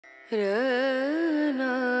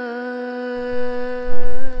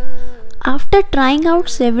After trying out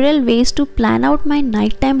several ways to plan out my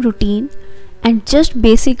nighttime routine and just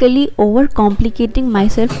basically overcomplicating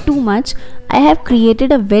myself too much, I have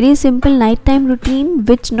created a very simple nighttime routine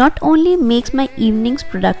which not only makes my evenings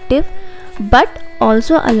productive but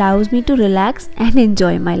also allows me to relax and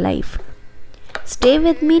enjoy my life. Stay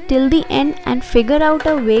with me till the end and figure out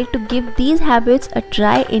a way to give these habits a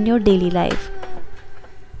try in your daily life.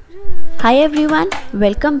 Hi everyone,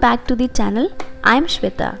 welcome back to the channel. I'm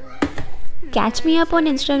Swetaa. Catch me up on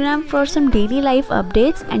Instagram for some daily life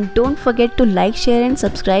updates and don't forget to like, share and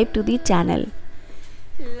subscribe to the channel.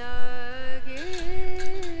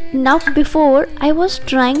 Now before, I was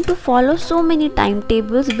trying to follow so many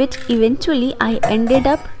timetables which eventually I ended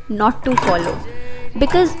up not to follow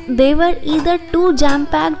because they were either too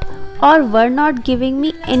jam-packed or were not giving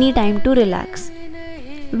me any time to relax.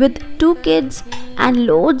 With 2 kids and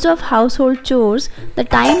loads of household chores, the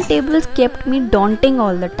timetables kept me daunting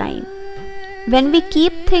all the time. When we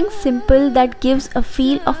keep things simple, that gives a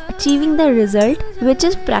feel of achieving the result which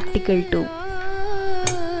is practical too.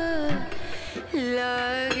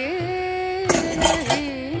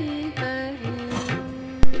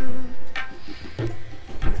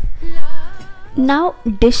 Now,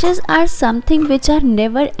 dishes are something which are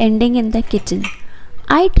never ending in the kitchen.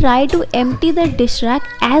 I try to empty the dish rack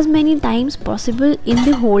as many times possible in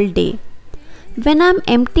the whole day. When I'm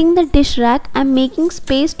emptying the dish rack, I'm making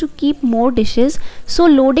space to keep more dishes, so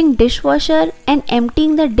loading dishwasher and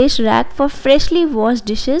emptying the dish rack for freshly washed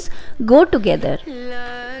dishes go together.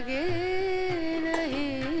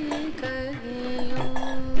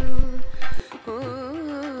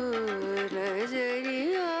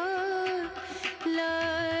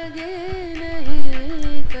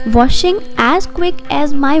 Washing as quick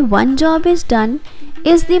as my one job is done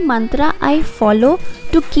is the mantra I follow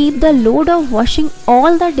to keep the load of washing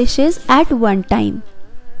all the dishes at one time.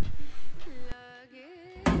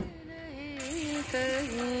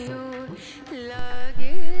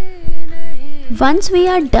 Once we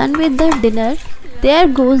are done with the dinner, there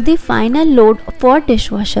goes the final load for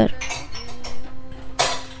dishwasher.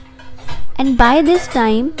 And by this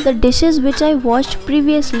time, the dishes which I washed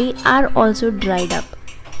previously are also dried up.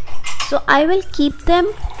 So I will keep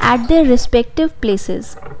them at their respective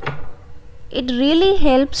places. It really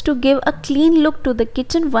helps to give a clean look to the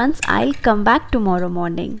kitchen once I'll come back tomorrow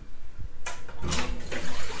morning.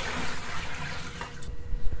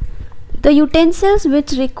 The utensils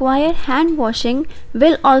which require hand washing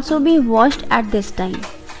will also be washed at this time.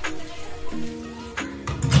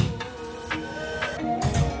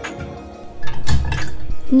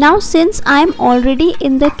 Now since I am already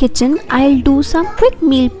in the kitchen, I'll do some quick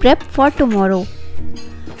meal prep for tomorrow.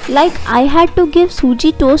 Like I had to give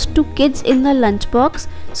suji toast to kids in the lunchbox,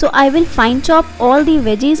 so I will fine chop all the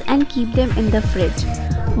veggies and keep them in the fridge.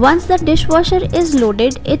 Once the dishwasher is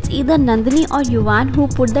loaded, it's either Nandini or Yuvan who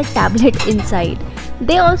put the tablet inside.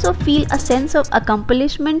 They also feel a sense of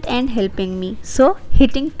accomplishment and helping me, so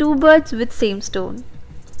hitting 2 birds with same stone.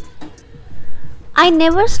 I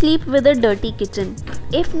never sleep with a dirty kitchen.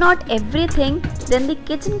 If not everything, then the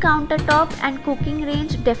kitchen countertop and cooking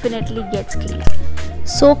range definitely gets clean.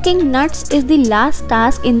 Soaking nuts is the last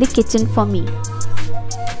task in the kitchen for me.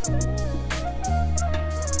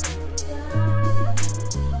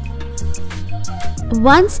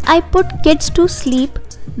 Once I put kids to sleep,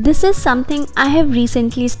 this is something I have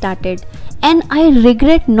recently started and I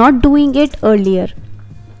regret not doing it earlier.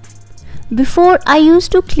 Before, I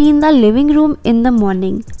used to clean the living room in the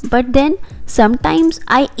morning, but then sometimes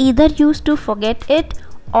I either used to forget it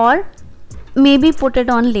or maybe put it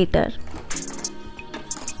on later.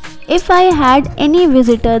 If I had any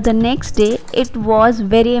visitor the next day, it was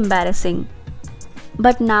very embarrassing.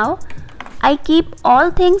 But now, I keep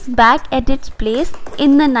all things back at its place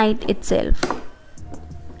in the night itself.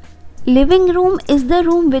 Living room is the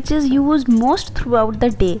room which is used most throughout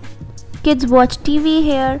the day. Kids watch TV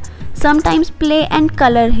here, sometimes play and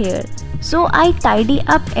color here, so I tidy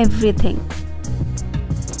up everything.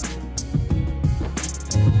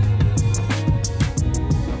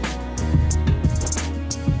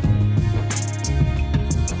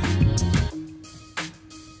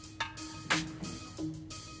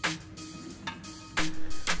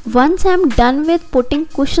 Once I'm done with putting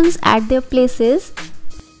cushions at their places,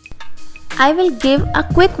 I will give a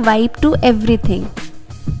quick wipe to everything.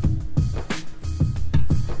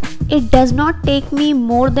 It does not take me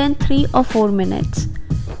more than 3 or 4 minutes.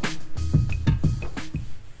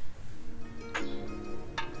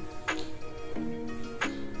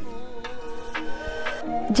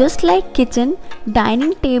 Just like kitchen,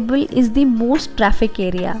 dining table is the most traffic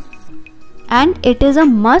area. and it is a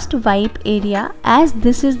must wipe area as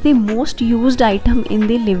this is the most used item in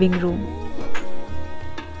the living room.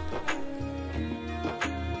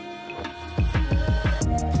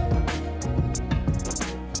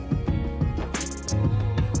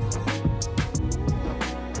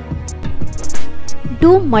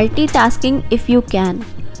 Do multitasking if you can.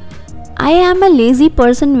 I am a lazy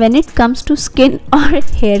person when it comes to skin or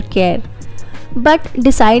hair care, but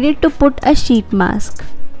decided to put a sheet mask.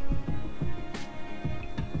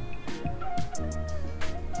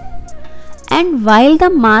 And while the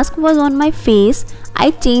mask was on my face,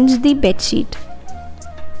 I changed the bedsheet.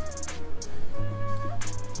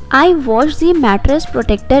 I washed the mattress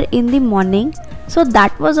protector in the morning, so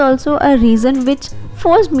that was also a reason which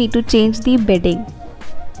forced me to change the bedding.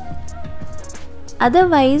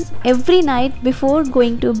 Otherwise, every night before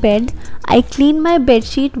going to bed, I clean my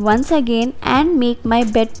bedsheet once again and make my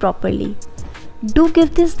bed properly. Do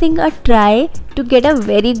give this thing a try to get a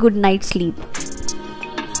very good night's sleep.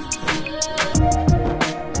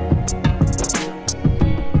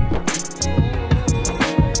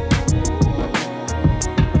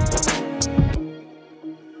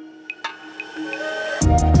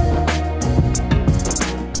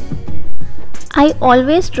 I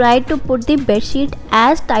always try to put the bedsheet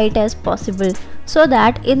as tight as possible so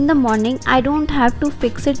that in the morning I don't have to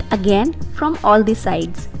fix it again from all the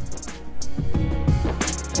sides.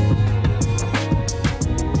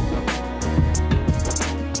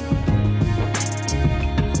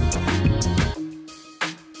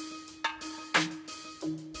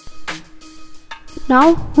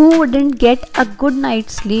 Now who wouldn't get a good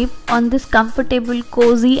night's sleep on this comfortable,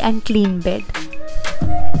 cozy and clean bed?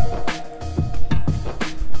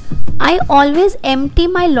 I always empty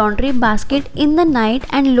my laundry basket in the night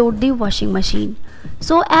and load the washing machine.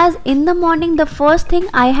 So as in the morning the first thing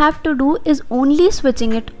I have to do is only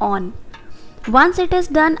switching it on. Once it is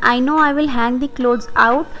done, I know I will hang the clothes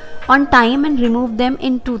out on time and remove them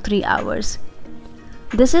in 2-3 hours.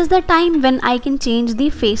 This is the time when I can change the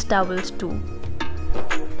face towels too.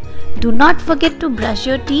 Do not forget to brush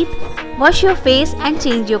your teeth, wash your face and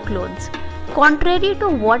change your clothes. Contrary to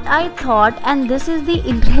what I thought, and this is the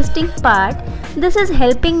interesting part, this is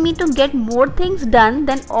helping me to get more things done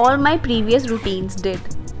than all my previous routines did.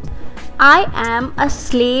 I am a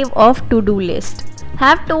slave of to-do list.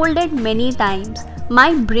 Have told it many times,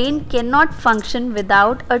 my brain cannot function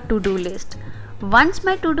without a to-do list. Once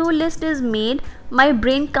my to-do list is made, my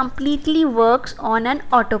brain completely works on an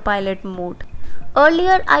autopilot mode.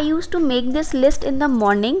 Earlier I used to make this list in the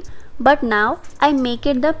morning, but now I make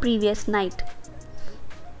it the previous night.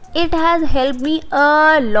 It has helped me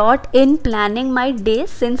a lot in planning my day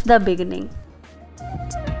since the beginning.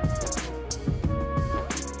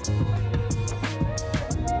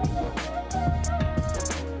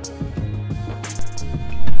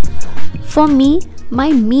 For me,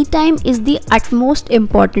 my me time is the utmost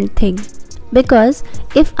important thing, because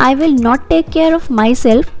if I will not take care of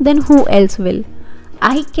myself, then who else will?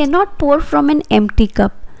 I cannot pour from an empty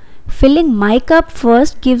cup. Filling my cup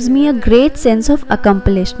first gives me a great sense of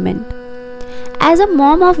accomplishment. As a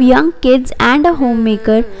mom of young kids and a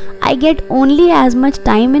homemaker, I get only as much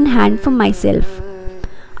time in hand for myself.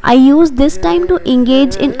 I use this time to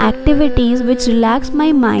engage in activities which relax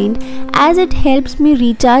my mind as it helps me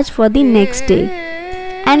recharge for the next day.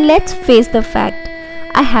 And let's face the fact,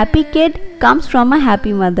 a happy kid comes from a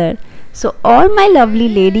happy mother. So all my lovely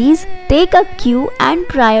ladies, take a cue and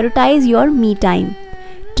prioritize your me time.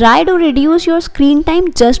 Try to reduce your screen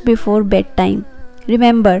time just before bedtime.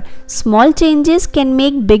 Remember, small changes can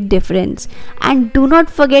make big difference. And do not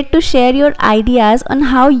forget to share your ideas on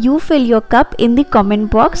how you fill your cup in the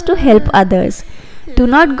comment box to help others. Do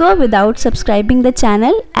not go without subscribing the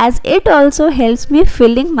channel, as it also helps me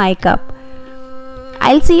filling my cup.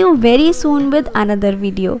 I'll see you very soon with another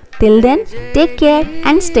video. Till then, take care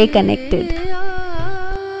and stay connected.